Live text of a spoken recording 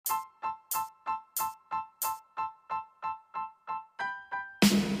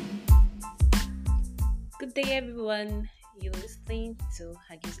Good day, everyone. You're listening to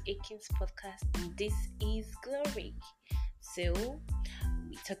Haggis Aikens podcast, and this is Glory. So,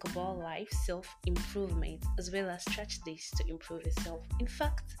 we talk about life, self improvement, as well as strategies to improve yourself. In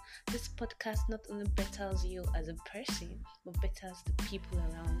fact, this podcast not only betters you as a person, but betters the people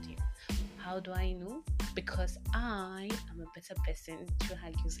around you. How do I know? Because I am a better person through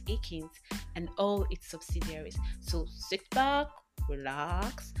Haggis Aikens and all its subsidiaries. So, sit back,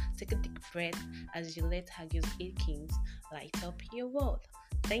 relax, take a deep breath as you let Haggis Aikens light up your world.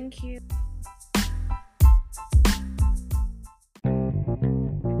 Thank you.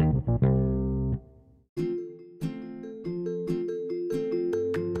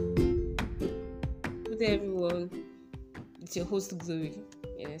 Good day, everyone. It's your host Glory.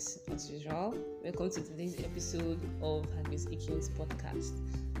 Yes, as usual. Welcome to today's episode of Haggis Aikens podcast.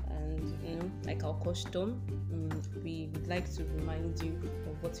 And like our custom, we would like to remind you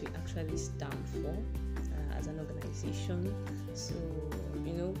of what we actually stand for as an organization. So,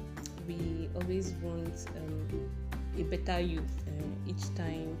 we always want a better youth each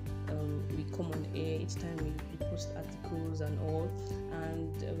time we come on air, each time we post articles and all.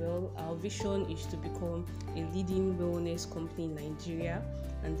 And our vision is to become a leading wellness company in Nigeria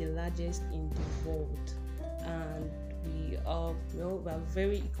and the largest in the world. And we are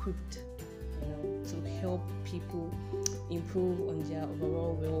very equipped to help people improve on their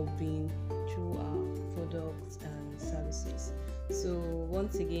overall well-being through our products and services. So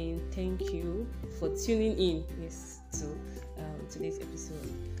once again, thank you for tuning in to today's episode.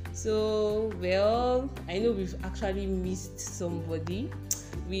 So I know we've actually missed somebody.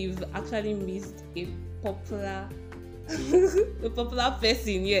 We've actually missed a popular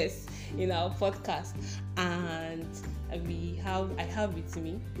person, yes, in our podcast. And I have with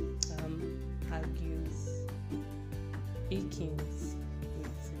me Haggis Aikens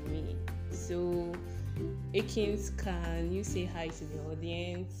with me. So Aikens, can you say hi to the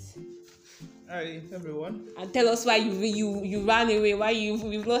audience? Hi everyone. And tell us why you ran away, why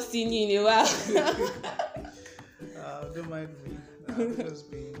we've not seen you in a while. Don't mind me. I've just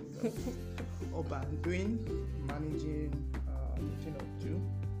been up and doing, managing thing of two.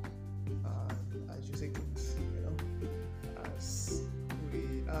 As you say, as we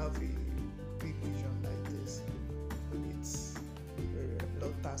have a big vision like this, it's a lot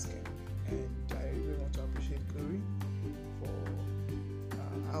of tasking, and I really want to appreciate Glory for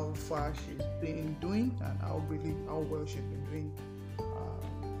how far she's been doing and how well she's been doing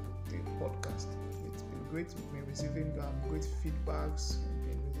the podcast. It's been great. We've been receiving great feedbacks.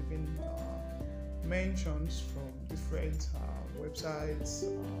 We've been receiving mentions from different websites,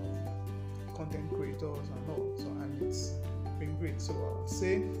 content creators and all. And it's been great. So I'll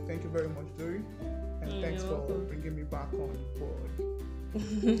say thank you very much, Glory, and thanks for bringing me back on board.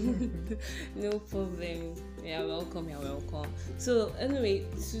 No problem. You're welcome. So anyway,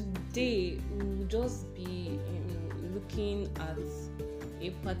 today we'll just be looking at a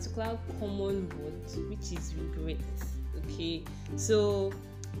particular common word, which is regret. Okay, so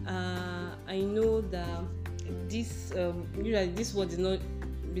I know that this this word is not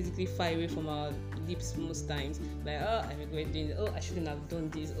basically far away from our lips most times. Like, I regret doing it. I shouldn't have done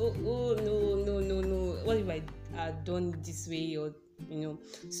this. No. What if I had done it this way? Or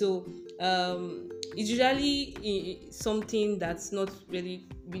so it's usually something that's not really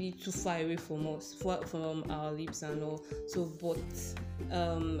too far away from us, from our lips and all. So, but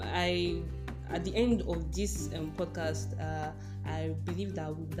I at the end of this podcast, I believe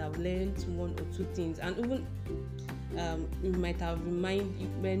that we would have learned one or two things, and even we might have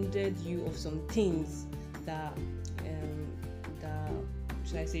reminded you of some things that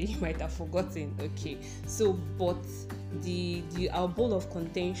should I say you might have forgotten. Okay, so but our bowl of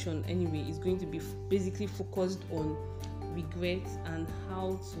contention anyway is going to be basically focused on regret and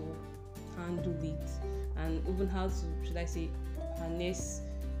how to handle it, and even how to, should I say, harness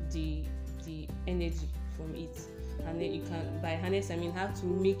the energy from it. And then you can, by harness I mean how to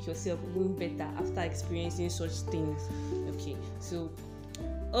make yourself even better after experiencing such things. So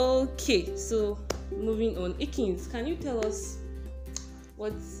moving on, Aikens, can you tell us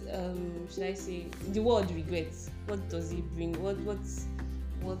what should I say, the word regret? What does it bring? What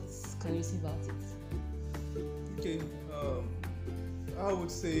can you say about it? Okay, I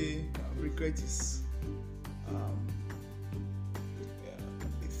would say regret is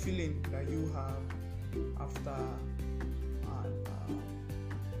a feeling that you have after a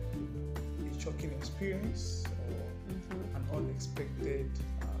shocking experience or an unexpected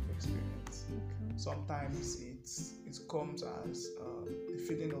experience. Okay. Sometimes it comes as the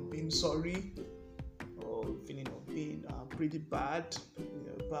feeling of being sorry, or feeling of being pretty bad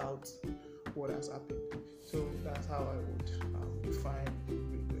about what has happened. So that's how I would define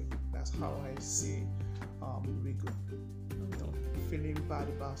regret. That's how I see regret. You know, feeling bad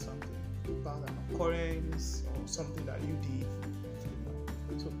about something, about an occurrence or something that you did. You know.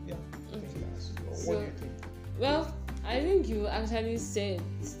 So yeah, I think that's. What do you think? Well, I think you actually said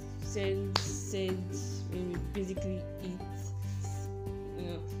maybe basically it. You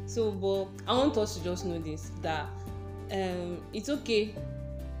know. So, but I want us to just know this, that it's okay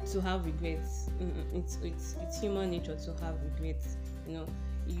to have regrets. It's human nature to have regrets. You know,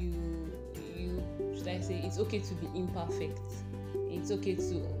 you should I say it's okay to be imperfect. It's okay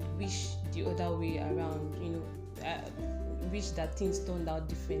to wish the other way around. You know, wish that things turned out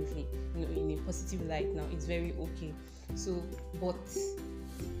differently. You know, in a positive light. Now it's very okay. So, but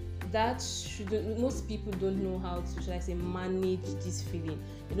that shouldn't. Most people don't know how to, should I say, manage this feeling.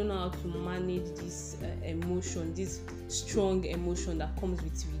 They don't know how to manage this emotion, this strong emotion that comes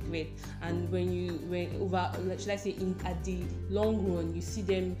with regret. And when over, should I say, at the long run, you see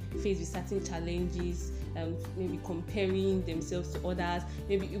them faced with certain challenges, maybe comparing themselves to others,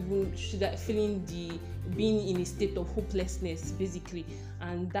 maybe even feeling being in a state of hopelessness, basically,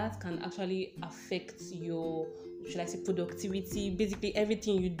 and that can actually affect your, should I say, productivity, basically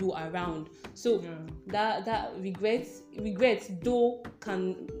everything you do around. So that regrets though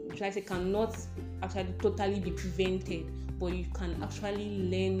cannot actually totally be prevented, but you can actually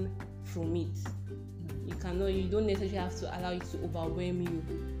learn from it. You don't necessarily have to allow it to overwhelm you,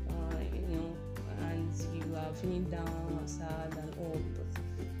 you know, and you are feeling down or sad and all. But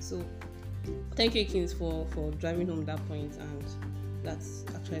so thank you, Akins, for driving home that point, and that's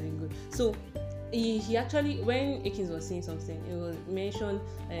actually good. So he actually, when Akins was saying something, it was mentioned,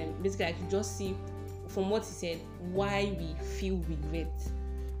 basically I could just see from what he said why we feel regret.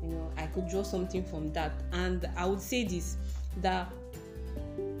 You know, I could draw something from that, and I would say this, that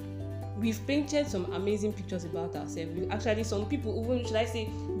we've painted some amazing pictures about ourselves. Actually, some people, even in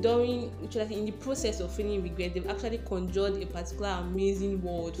the process of feeling regret, they've actually conjured a particular amazing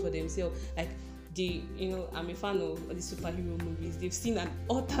world for themselves. Like I'm a fan of the superhero movies. They've seen an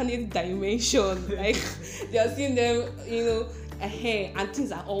alternate dimension. Like they are seeing them, and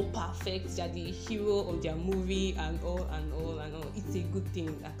things are all perfect. They are the hero of their movie and all. It's a good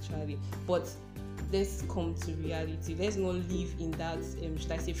thing, actually. But let's come to reality. Let's not live in that,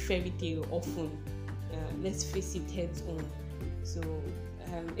 should I say, fairy tale often. Let's face it heads on. So,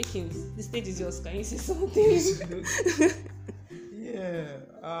 Akins, the stage is yours. Can you say something? Yeah.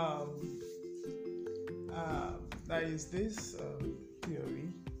 There is this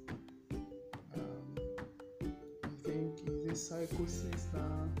theory. I think is this psychosis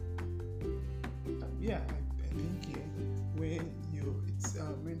now. I think when it's a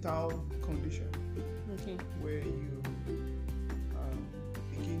mental condition. Okay. Where you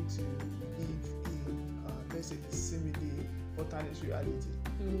begin to live in, let's say, the simile alternate reality,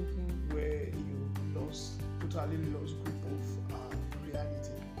 where you totally lost grip of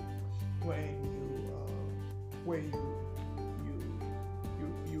reality, when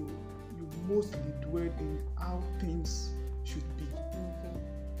you mostly dwell in how things should be,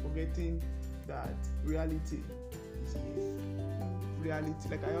 forgetting that reality is here. Reality,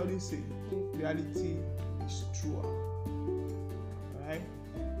 like I always say, reality is truer. Right?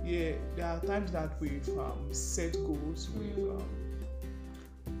 Yeah, there are times that we've set goals, we've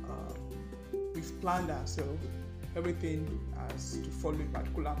planned ourselves, everything has to follow a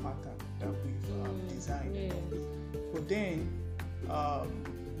particular pattern that we've designed. Yeah. But then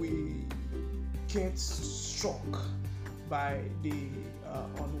we get struck by the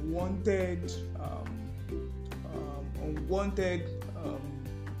unwanted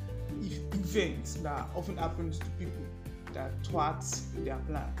events that often happens to people that thwart their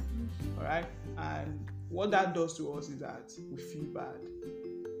plan. All right, and what that does to us is that we feel bad.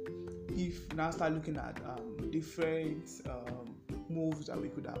 If now start looking at different moves that we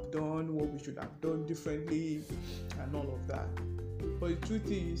could have done, what we should have done differently, and all of that. But the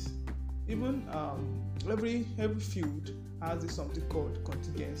truth is, even every field has this something called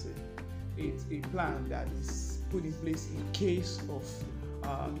contingency. It's a plan that is put in place in case of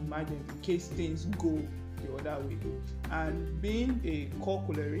emergency, in case things go the other way. And being a core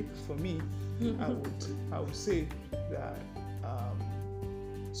choleric, for me, I would say that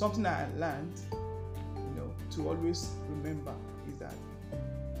something that I learned, to always remember is that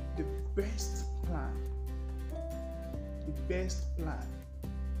the best plan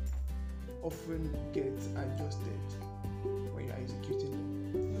often gets adjusted when you are executing them.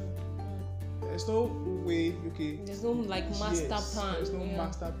 There's no way, there's no master plan. There's no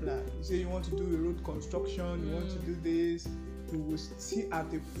master plan. You say you want to do a road construction, you want to do this, we will still at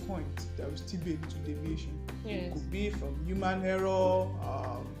the point that will still be a little deviation. Yes. It could be from human error,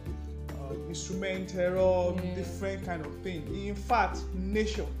 instrument error, different kind of thing. In fact,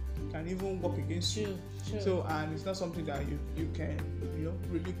 nature can even work against you. So, and it's not something that you can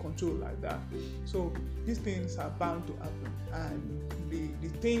really control like that. So these things are bound to happen, and the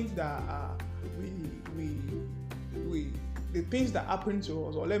things that are the things that happen to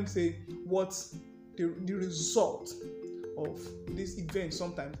us, or let me say what's the result of this event,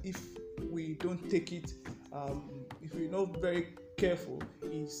 sometimes if we don't take it, if we're not very careful,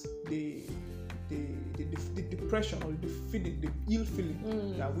 is the depression or the feeling, the ill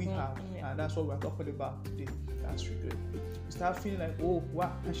feeling that we have, and that's what we're talking about today. That's regret. You start feeling like, oh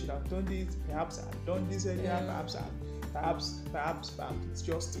wow, I should have done this, perhaps I've done this earlier, perhaps it's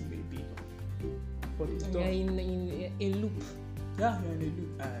just maybe, but it's done. In a loop. Yeah, you're in a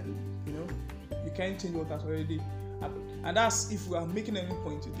loop, and you can't change what has already happened. And that's, if we are making any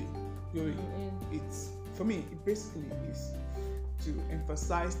point today, it's, for me, it basically is to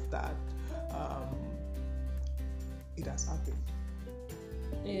emphasize that it has happened.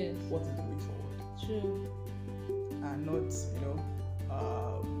 Yes. What is the way forward? True. And not,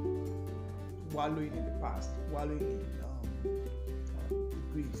 wallowing in the past, wallowing in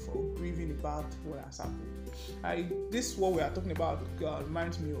grief, or grieving about what has happened. This, what we are talking about,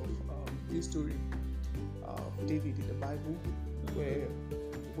 reminds me of this story of David in the Bible, where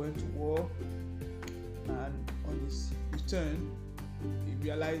he went to war, and on his return, he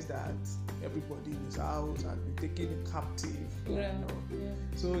realized that everybody in his house had been taken captive.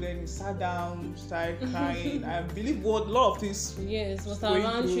 So then he sat down, started crying. I believe what a lot of things was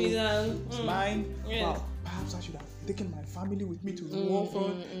around his mind. Wow, perhaps I should have taken my family with me to the war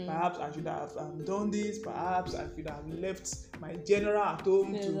front. Perhaps I should have done this. Perhaps I should have left my general at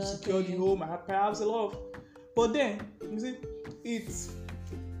home to secure the home. Perhaps a lot of, but then you see,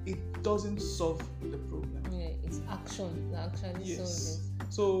 it doesn't solve the problem. It's action that actually solves it.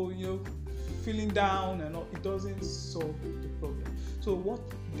 So feeling down and all, it doesn't solve the problem. So what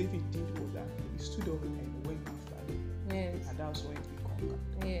David did was that he stood up and went after them. Yes. And that's when he conquered.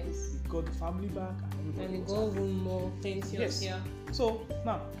 Yes. He got the family back, and he got even more plenty. Yes. Yeah. So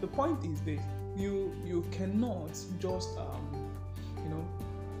now the point is this: you cannot just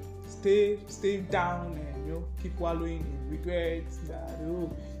stay down and keep wallowing in regrets that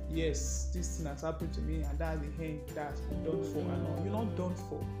yes, this thing has happened to me, and that's the end, that's done for. And you're not done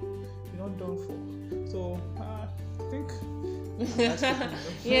for. You're not done for. So I think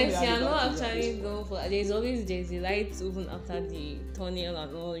yes, you're not actually done for. There's a light even after the tunnel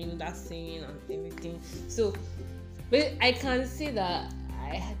and all, that saying and everything. So, but I can say that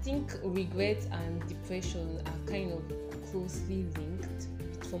I think regret and depression are kind of closely linked.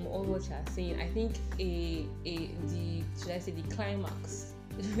 From all what you're saying, I think the climax.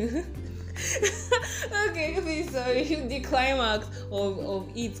 Okay, please, sorry. The climax of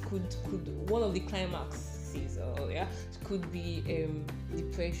it could one of the climaxes, could be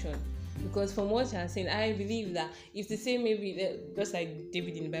depression. Because from what you're saying, I believe that if to say maybe just like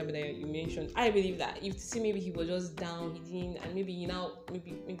David in the Bible that you mentioned, I believe that if to say maybe he was just down, he didn't, and maybe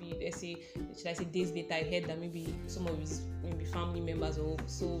maybe let's say, should I say days later, I heard that maybe some of his family members or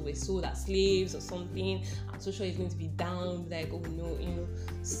so were sold as slaves or something. I'm so sure he's going to be down, like, oh no,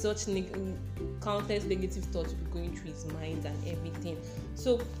 such countless negative thoughts will be going through his mind and everything.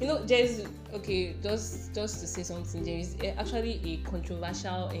 So there's just to say something, there is actually a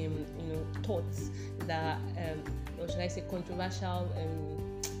controversial thought that or should I say controversial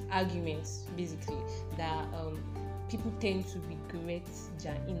arguments, basically, that people tend to regret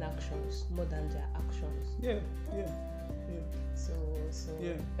their inactions more than their actions. Yeah. So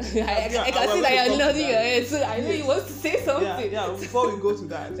yeah. I can see that you're nodding your head, so I know you want to say something. Yeah. Before we go to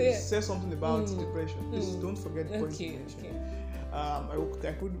that, say something about depression. Please don't forget the point you mentioned. I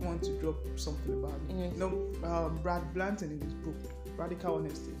could want to drop something about it. Brad Blanton in his book Radical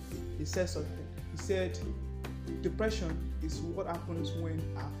Honesty, he said something. He said, depression is what happens when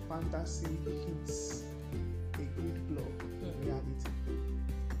our fantasy hits a grid block in reality.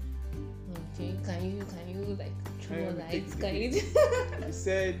 Okay, can you like throw lights? He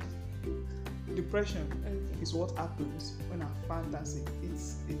said, depression is what happens when our fantasy hits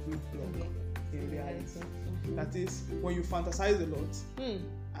a grid block in reality. That is, when you fantasize a lot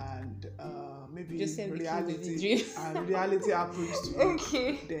and maybe reality happens to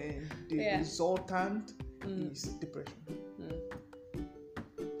you, then the resultant is depression.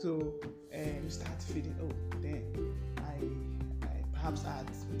 So you start feeling, oh, then perhaps I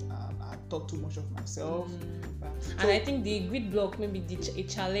thought too much of myself. And I think the grid block maybe a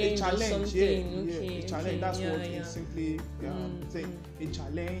challenge or something. A challenge. That's what it's simply saying. A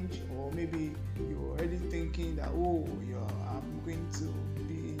challenge, or maybe you're already thinking that I'm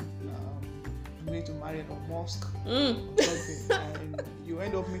going to marry Elon Musk or something, and you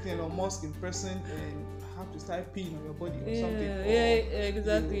end up meeting Elon Musk in person and have to start peeing on your body or something.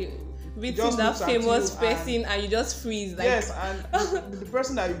 Exactly. Meeting that famous person and you just freeze. Like, yes, and the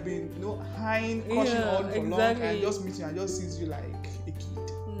person that you've been crushing on for long, and just meeting and just sees you like a kid.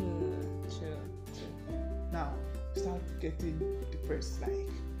 True. Now start getting depressed. Like,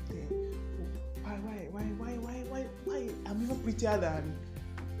 why? I'm even prettier than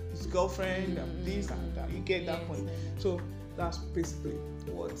his girlfriend and this and that. You get that point. So that's basically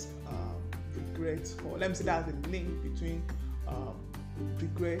what regret, or let me say that's the link between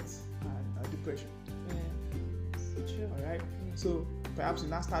regret and depression. True. All right. So perhaps you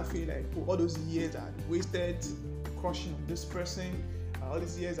now start feeling like, all those years I wasted crushing on this person, all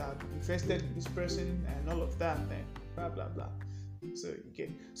these years I've invested in this person, and all of that, then blah blah blah. So you get.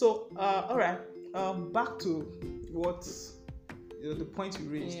 So all right. Back to what the point you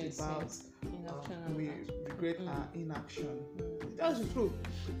raised about regret and inaction. That's the truth,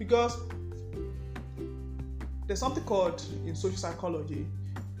 because there's something called, in social psychology,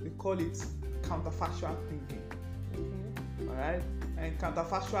 they call it counterfactual thinking. All right, and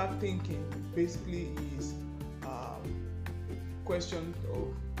counterfactual thinking basically is question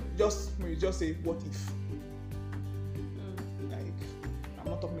of just say what if. Like, I'm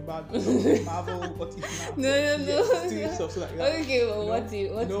not talking about Marvel, what if now. No. Still stuff like that. Okay, well, what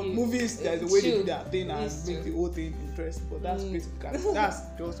if? Movies, there's a way they do their thing and make the whole thing interesting, but that's basically that's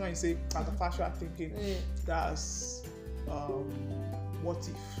just when you say counterfactual thinking. That's what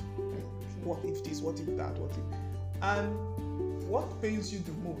if this, what if that, what if, and what pains you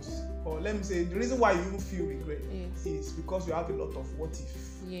the most, or let me say the reason why you feel regret is because you have a lot of what if.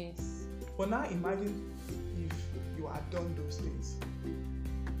 Yes. But now imagine if you had done those things,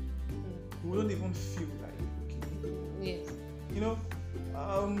 you wouldn't even feel like okay. Yes. You know,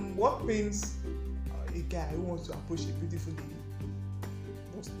 what pains a guy who wants to approach a beautiful lady?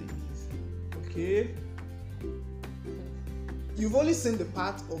 Most ladies, okay. You've only seen the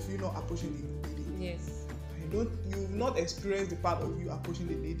part of you not approaching the lady. Yes. You've not experienced the part of you approaching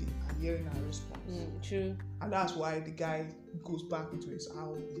the lady and hearing her response. True. And that's why the guy goes back into his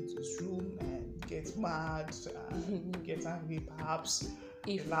house, into his room, and gets mad, gets angry, perhaps.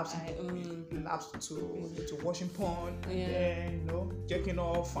 He lapsed to washing porn, and then checking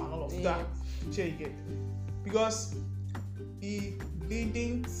off and all of that. Sure, you get, because he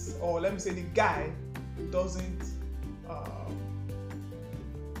didn't, or let me say the guy doesn't.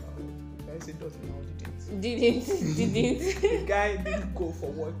 Didn't. The guy didn't go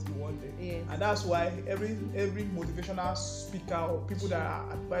for what he wanted, and that's why every motivational speaker or people that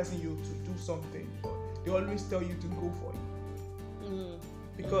are advising you to do something, they always tell you to go for it,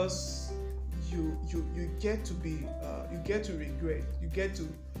 because you get to be you get to regret, you get to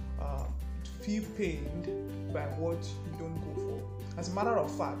feel pained by what you don't go for. As a matter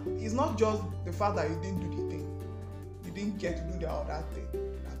of fact, it's not just the fact that you didn't do the thing, you didn't get to do the other thing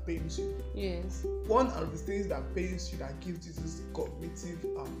that pains you. Yes. One of the things that pains you, that gives you this cognitive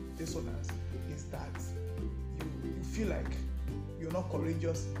dissonance, is that you feel like you're not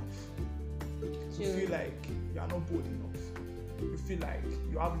courageous enough. You feel like you are not bold enough. You feel like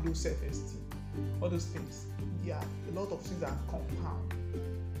you have low self-esteem. All those things. Yeah, a lot of things are compound.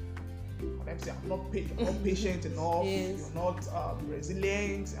 Let me say, you're not patient enough. You're not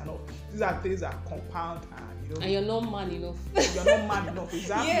resilient. These are things that compound, and you're not man enough. You're not man enough,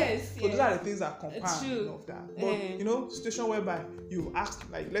 exactly. Yes. So these are the things that compound enough that. But situation whereby you ask,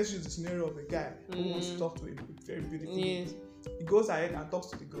 like, let's use the scenario of a guy who wants to talk to a very beautiful lady. He goes ahead and talks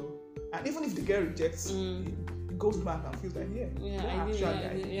to the girl, and even if the girl rejects him, he goes back and feels like,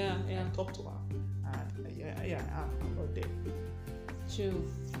 I talked to her, and I'm not there. True.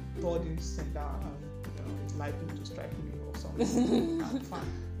 Told him to send down, it's likely to strike me or something. I'm fine.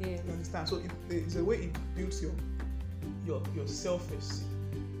 You understand? So it's a way it builds your self-esteem,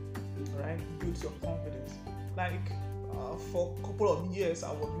 right? It builds your confidence. Like for a couple of years,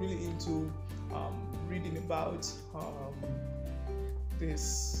 I was really into reading about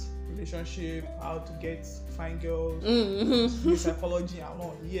this relationship, how to find girls, psychology and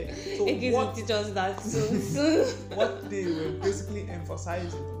all. So what teach us that soon? What they were basically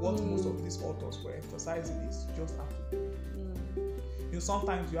emphasizing, what most of these authors were emphasizing, is just have to do.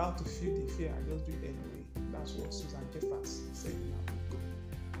 Sometimes you have to feel the fear and just do it anyway. That's what Susan Jeffers said in her book.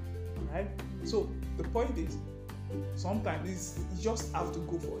 Alright? So the point is, sometimes you just have to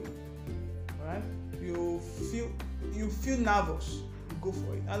go for it. All right, you feel nervous, you go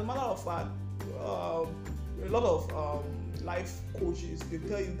for it. As a matter of fact, a lot of life coaches, they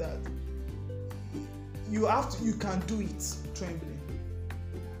tell you that you can do it trembling.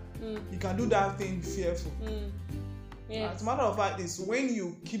 You can do that thing fearful. Yes. As a matter of fact, it's when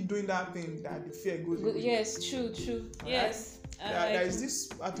you keep doing that thing that the fear goes away. Yes, true. Yes. There is this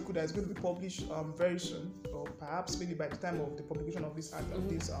article that is going to be published very soon, or perhaps maybe by the time of the publication of this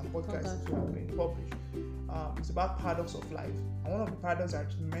podcast will have been published. It's about paradox of life, and one of the paradoxes I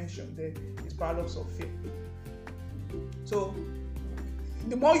mentioned there is paradox of fear. So,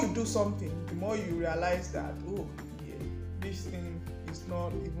 the more you do something, the more you realize that this thing is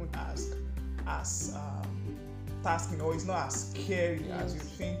not even as tasking, or it's not as scary as you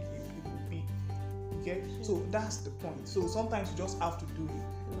think it would be. Okay, so that's the point. So sometimes you just have to do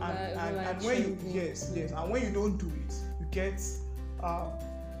it, and when you and when you don't do it, you get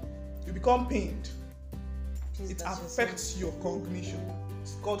you become pained. It affects your cognition.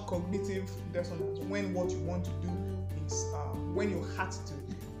 It's called cognitive dissonance. When what you want to do is when your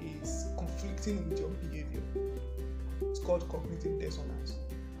attitude is conflicting with your behavior. It's called cognitive dissonance.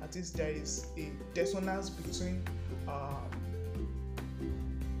 That is, there is a dissonance between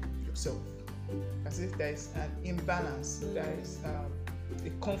yourself. As if there is an imbalance, there is a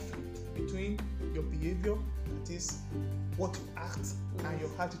conflict between your behavior, that is what you act, and your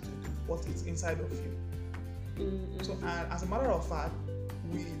attitude, what is inside of you. So, and as a matter of fact,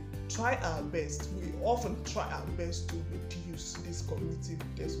 we often try our best to reduce this cognitive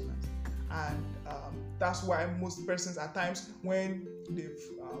dissonance. And that's why most persons at times, when they've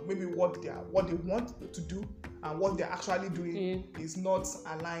maybe what they want to do and what they're actually doing is not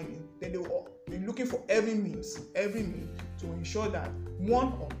aligning, then they're looking for every means to ensure that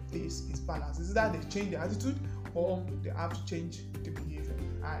one of these is balanced. Is that they change their attitude or they have to change the behavior,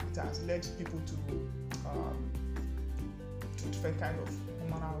 and it has led people to different kind of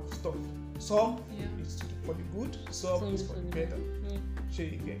manner of stuff. Some is for the good, some is for the better.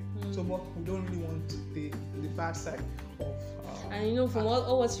 So, but we don't really want the bad side of. And from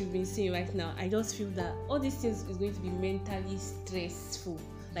all what you've been saying right now, I just feel that all these things is going to be mentally stressful.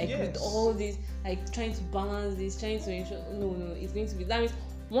 With all this, trying to balance this, trying to ensure. No, it's going to be. That means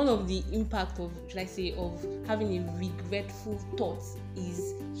one of the impact of, of having a regretful thought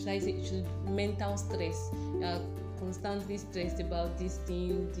is, mental stress. Constantly stressed about this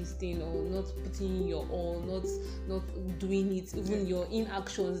thing, or not putting your all, not doing it, even your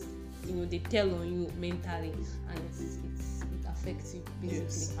inactions, they tell on you mentally, and it affects you basically.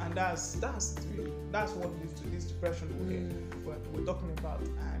 Yes, and that's what leads to this depression we're talking about.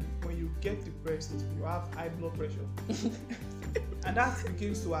 And when you get depressed, you have high blood pressure, and that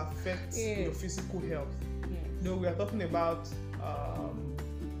begins to affect your physical health. We are talking about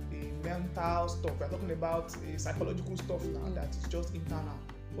mental stuff. We're talking about psychological stuff now that is just internal,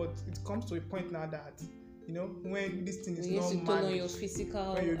 but it comes to a point now that when this thing is not managed, on your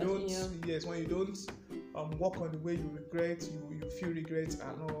physical, when you don't work on the way you regret, you feel regret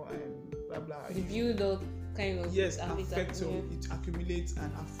and all, and blah blah. The build-up kind of it accumulates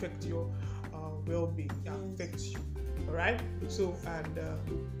and affect your well-being. It affects you. All right. So and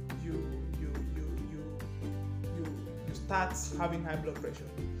you start having high blood pressure.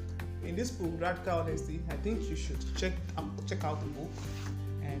 In this book, Radical Honesty, I think you should check out the book,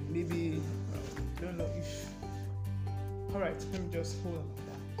 and maybe I don't know if. All right, let me just hold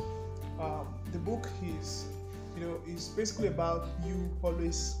on. The book is, is basically about you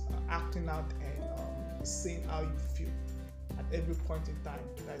always acting out and saying how you feel at every point in time.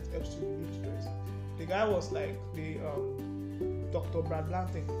 That helps you relieve stress. The guy was like Dr. Brad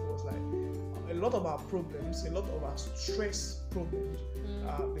Blanton was like. A lot of our problems, a lot of our stress problems,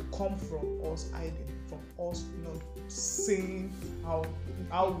 they come from us hiding, from us not saying how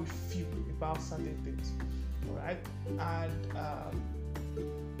we feel about certain things. All right, and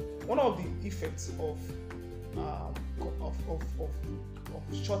one of the effects of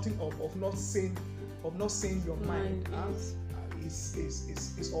shutting up, of not saying your mind, is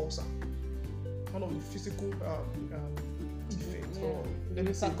ulcer. One of the physical effect or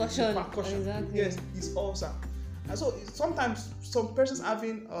percussion. Exactly. Yes, it's ulcer. And so sometimes some persons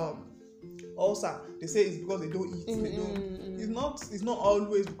having ulcer, they say it's because they don't eat. It's not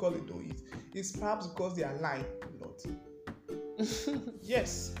always because they don't eat. It's perhaps because they are lying a lot.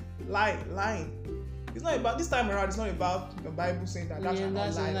 Yes, lying. It's not about this time around. It's not about the Bible saying that that's not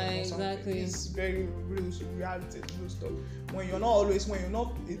lying or something. Exactly. It's very real reality, real stuff. When you're not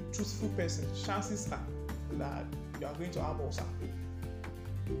a truthful person, chances are that you are going to have ulcer.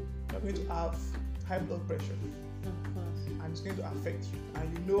 You are going to have high blood pressure. and it's going to affect you.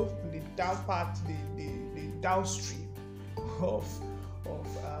 And you know the down part, the downstream of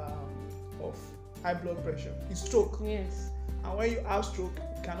high blood pressure is stroke. Yes. And when you have stroke,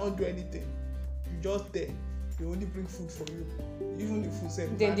 you cannot do anything. You just there. They only bring food for you. Even the food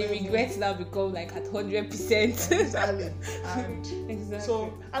self. Then the regrets now become like at 100%. Exactly. And exactly.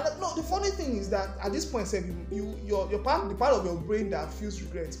 so, and no, the funny thing is that at this point, self, your part, the part of your brain that feels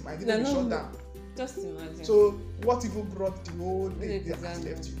regrets might even be shut down. Just imagine. So what even brought the whole thing that has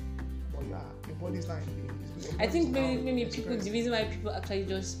Exactly. left you? But your body is not in pain. I think maybe people, the reason why people actually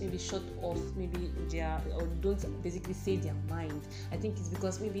just maybe shut off maybe their, or don't basically say their mind, I think it's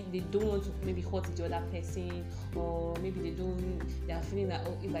because maybe they don't want to maybe hurt the other person, or maybe they are feeling that,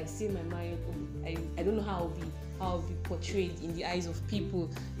 oh, if I say my mind, oh, I don't know how I'll be portrayed in the eyes of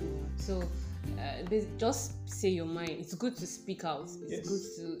people. So just say your mind. It's good to speak out. It's good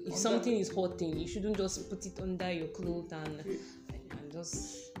to, if something is hurting, you shouldn't just put it under your clothes and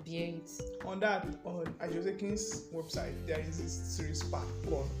just bear it. On that, on Ajosekin's website, there is this series part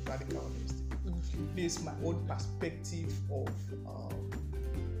called Radical Honesty. This is my own perspective of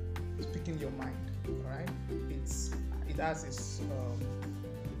speaking your mind. Alright, it has its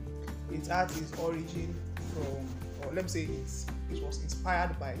origin from, or let me say it was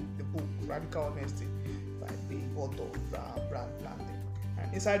inspired by the book Radical Honesty by the author Brad Blanton.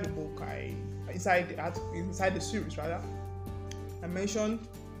 And inside the book, inside the series rather, I mentioned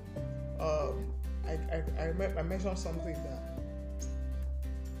I mentioned something that,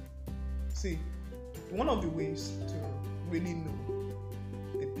 see, one of the ways to really know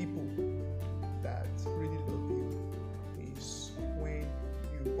the people that really love you is when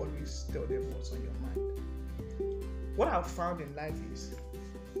you always tell them what's on your mind. What I've found in life is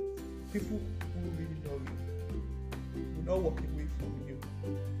people who really love you will not walk away from you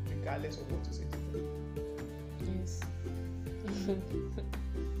regardless of what you say to them. Yes.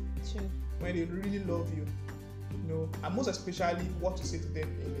 True. When they really love you, you know, and most especially what you say to them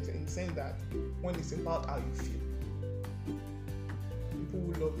in the sense that when it's about how you feel. People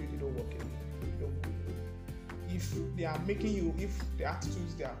who love you, they don't walk away. They don't go away. If they are making you, if the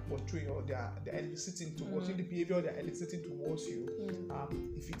attitudes they are portraying or they are eliciting towards you, the behavior they are eliciting towards you,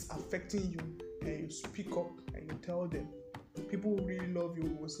 if it's affecting you and you speak up and you tell them, people who really love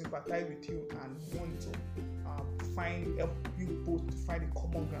you will sympathize with you and want to help you both to find a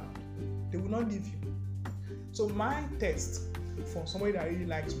common ground. They will not leave you. So my test for somebody that really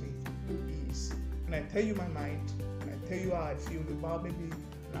likes me is when I tell you my mind, when I tell you how I feel about maybe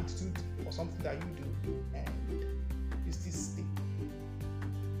an attitude or something that you do, and you still stay.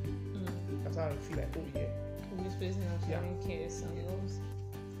 That's how I feel like, oh yeah. This person actually cares and loves.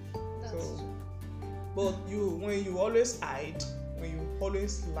 So, but when you always hide, when you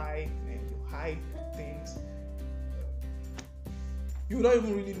always lie and you hide things, you don't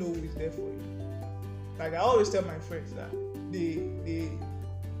even really know who is there for you. Like I always tell my friends that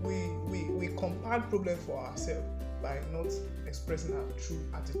we compound problem for ourselves by not expressing our true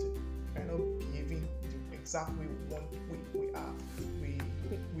attitude and not behaving the exact way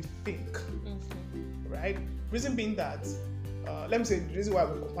we think. Right? Reason being that, let me say the reason why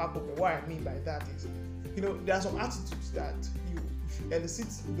we compound problem. What I mean by that is, you know, there are some attitudes that if you elicit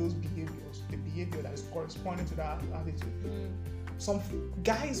those behaviors, the behavior that is corresponding to that attitude, some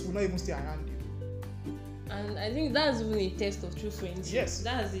guys will not even stay around you. And I think that's really a test of true friendship. Yes.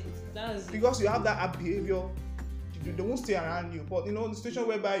 That's it. Because you have that behavior, they won't stay around you. But you know, the situation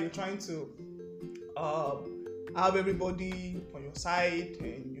whereby you're trying to have everybody on your side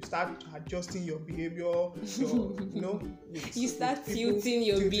and you start adjusting your behavior, you start tilting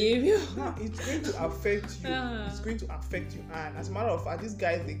your behavior. No, it's going to affect you. It's going to affect you. And as a matter of fact, these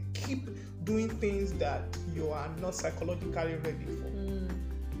guys, they keep doing things that you are not psychologically ready for.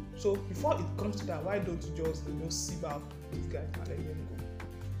 So before it comes to that, why don't you just sieve out these guys and let them go?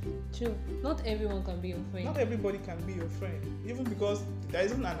 True. Not everyone can be your friend. Not everybody can be your friend. Even because there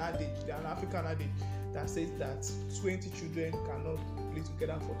isn't an adage, there's an African adage that says that 20 children cannot play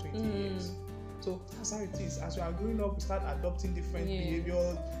together for 20 years. So that's how it is. As you are growing up, you start adopting different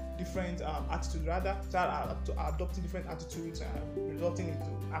behaviors, different attitudes. Rather, start adopting different attitudes and resulting into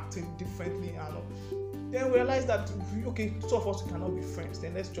acting differently. And then we realize that okay, two of us cannot be friends.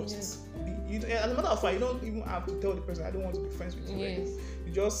 Then let's just be. As a matter of fact, you don't even have to tell the person, I don't want to be friends with you. Yes.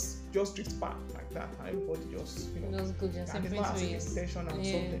 You just drift apart like that, and everybody just Just go just and it's not as intention and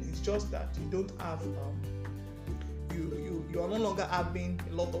something. It's just that you don't have you are no longer having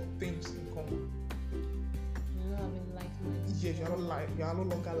a lot of things in common. You're not having like-minded. Yes, you are no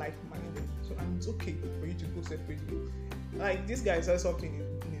longer like-minded. So and it's okay for you to go separately. Like this guy said something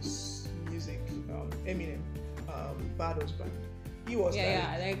in his music, Eminem. bad husband. He was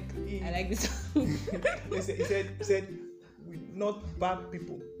I like this. he said we not bad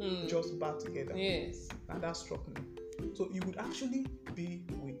people, just bad together. Yes. And that struck me. So you would actually be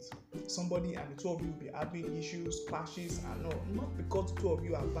with somebody and the two of you will be having issues, clashes and all. Not because the two of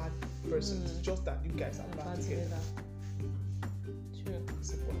you are bad persons, just that you guys are bad together. True.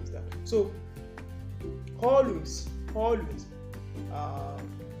 Simple as that. So always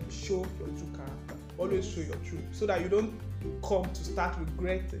show your true character. Always show your truth, so that you don't come to start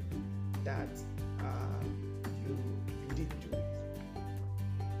regretting that you did do it.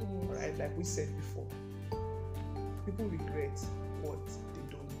 Alright, like we said before, people regret what they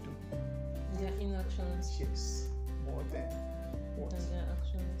don't do. Their inactions. Yes, more than their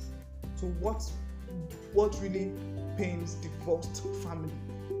actions. So what really pains divorced family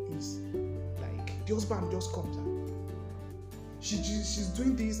is like the husband just comes out. She's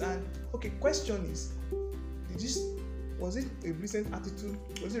doing this, and okay, question is, was it a recent attitude?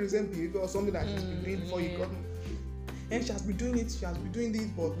 Was it recent behavior or something that she's been doing before you got me? And she has been doing it, she has been doing this,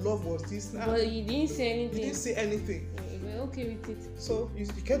 but love was this. But you didn't say anything. You didn't say anything. You were okay with it. So you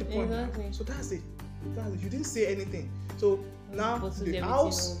get the point. Exactly. So that's it. You didn't say anything. So now the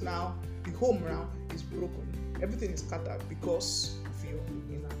house, now the home now is broken. Everything is scattered because of your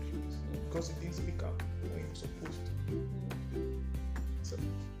inactions. Because you didn't speak up when you're supposed to. So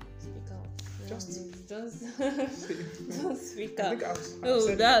speak out. Just speak I out.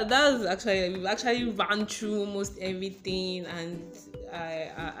 think That's actually, we've actually ran through almost everything, and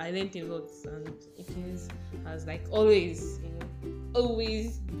I learned a lot, and it is as like always,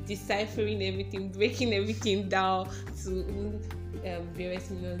 always deciphering everything, breaking everything down to various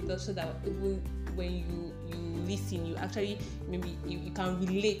just so that even when you listen, you actually maybe you can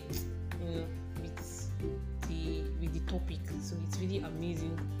relate, with the topic. So it's really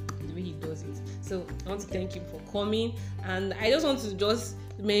amazing the way he does it. So I want to thank him for coming, and I just want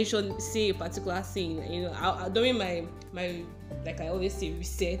to say a particular thing. During my like I always say,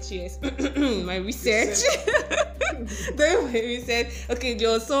 research. Yes, my research. During my research, okay, there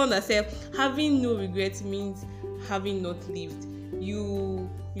was someone that said having no regret means having not lived. You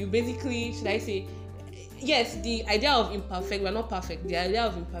basically, should I say, yes, the idea of imperfect, we're not perfect. The idea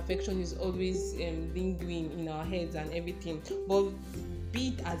of imperfection is always lingering in our heads and everything. But be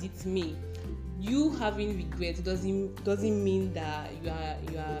it as it may, you having regret doesn't mean that you are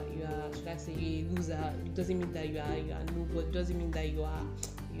should I say, you're a loser. It doesn't mean that you are nobody. It doesn't mean that you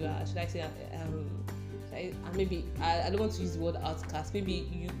are should I say maybe I don't want to use the word outcast.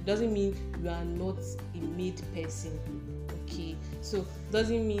 Maybe doesn't mean you are not a made person. Okay, so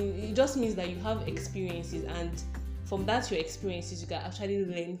it just means that you have experiences, and from your experiences you can actually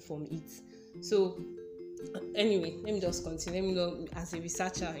learn from it. So anyway, let me just continue. Let me know, as a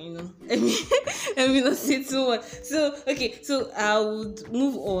researcher, let me not say too much. So okay, so I would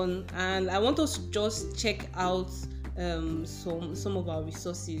move on, and I want us to just check out some of our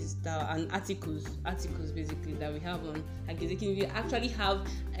resources and articles basically that we have on Agizeki. We actually have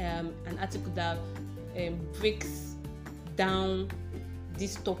an article that breaks down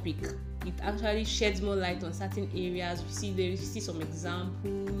this topic. It actually sheds more light on certain areas. You see some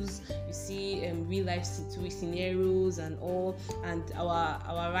examples, you see real life scenarios and all, and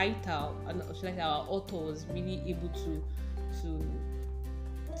our writer, our author was really able to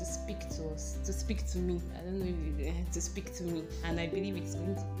speak to us, to speak to me. I don't know if to speak to me, and I believe it's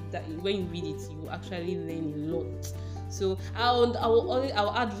going to, that when you read it, you actually learn a lot. So I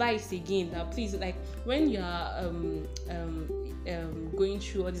will advise again that please, like when you are going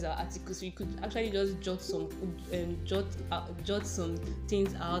through all these articles, you could actually just jot some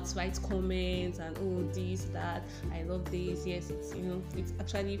things out, write comments and this, that, I love this. Yes, it's it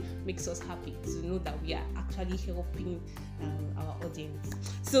actually makes us happy to know that we are actually helping our audience.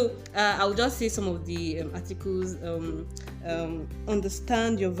 So I'll just say some of the articles.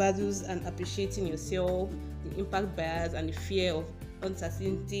 Understand your values and appreciating yourself, the impact bias and the fear of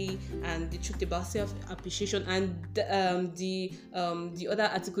uncertainty, and the truth about self-appreciation. And the other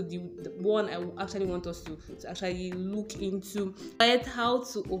article, the one I actually want us to actually look into, how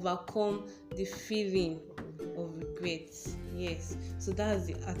to overcome the feeling of regret. Yes, so that's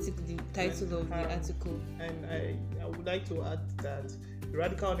the article, the title of the article. And I would like to add that the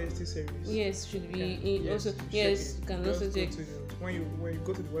Radical Honesty series, yes, should be also. Yes, you can also check when you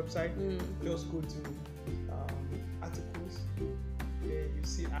go to the website. Just go to articles. There you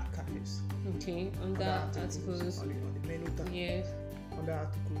see archives. Okay, under articles on the menu tab. Yes. Under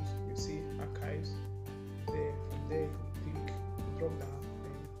articles, you see archives. There, from there you click, drop down,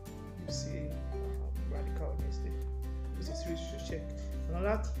 and you see Radical Honesty. It's a series you should check.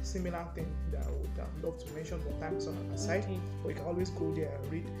 another similar thing that I would love to mention, but time is on our side, but you can always go there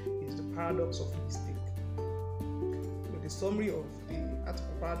and read, is the paradox of mistake. But the summary of the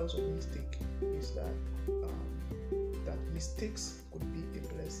article paradox of mistake is that that mistakes could be a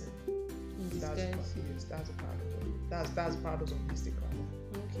blessing. That's a paradox. That's the paradox of mistake.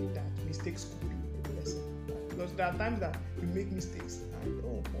 That mistakes could be a blessing. Because there are times that you make mistakes and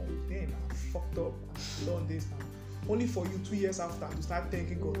man, I fucked up, I've done this now. Only for you 2 years after to start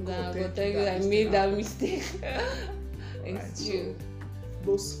thanking God. Thank you, I made that mistake. It's true.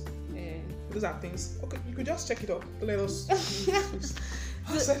 So those are things. Okay, you could just check it out. Let us.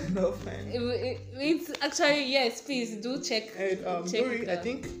 I've said enough, man. It's actually, yes, please do check. And Glory, I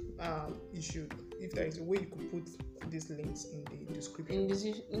think you should, if there is a way you could put these links in the description.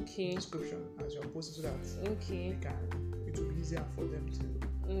 Description as you're posting, so that it will be easier for them to.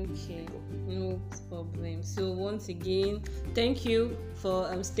 Okay, no problem. So once again, thank you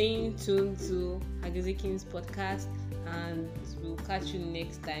for staying tuned to Hagios Akins podcast, and we'll catch you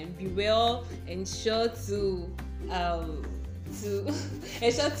next time. Be well, ensure to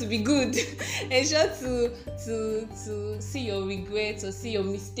be good, ensure to see your regrets or see your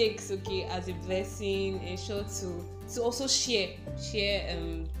mistakes as a blessing. Ensure to also share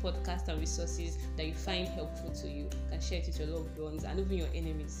podcasts and resources that you find helpful to you. You can share it with your loved ones and even your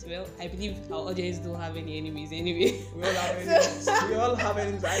enemies. Well, I believe our audience don't have any enemies anyway. We all have enemies. We all have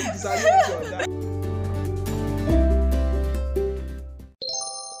enemies. I disagree with you on that.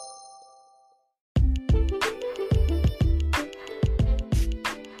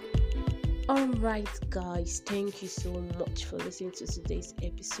 Alright guys, thank you so much for listening to today's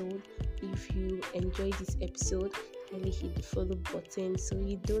episode. If you enjoyed this episode, kindly hit the follow button so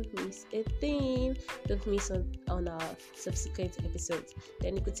you don't miss a thing. Don't miss on our subsequent episodes.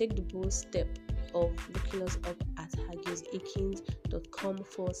 Then you could take the bold step of looking us up at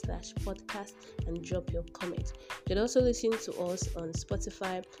hagiosakins.com/podcast and drop your comment. You can also listen to us on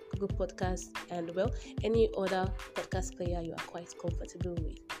Spotify, Google Podcasts, and any other podcast player you are quite comfortable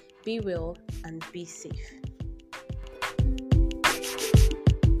with. Be well and be safe.